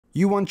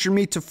You want your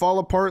meat to fall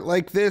apart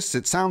like this?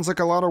 It sounds like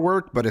a lot of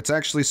work, but it's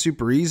actually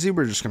super easy.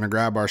 We're just gonna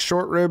grab our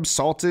short ribs,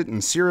 salt it,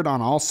 and sear it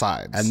on all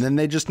sides. And then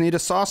they just need a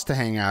sauce to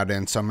hang out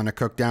in, so I'm gonna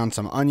cook down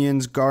some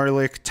onions,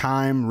 garlic,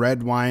 thyme,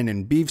 red wine,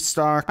 and beef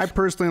stock. I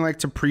personally like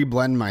to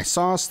pre-blend my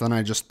sauce, then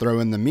I just throw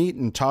in the meat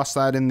and toss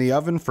that in the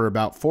oven for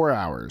about 4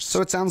 hours.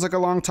 So it sounds like a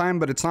long time,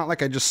 but it's not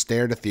like I just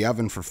stared at the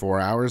oven for 4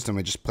 hours. Then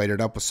we just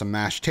plated up with some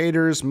mashed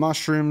taters,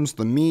 mushrooms,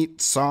 the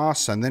meat,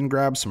 sauce, and then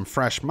grab some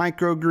fresh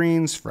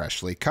microgreens,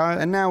 freshly cut.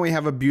 And now we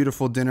have a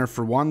beautiful dinner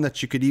for one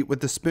that you could eat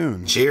with a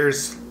spoon.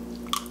 Cheers.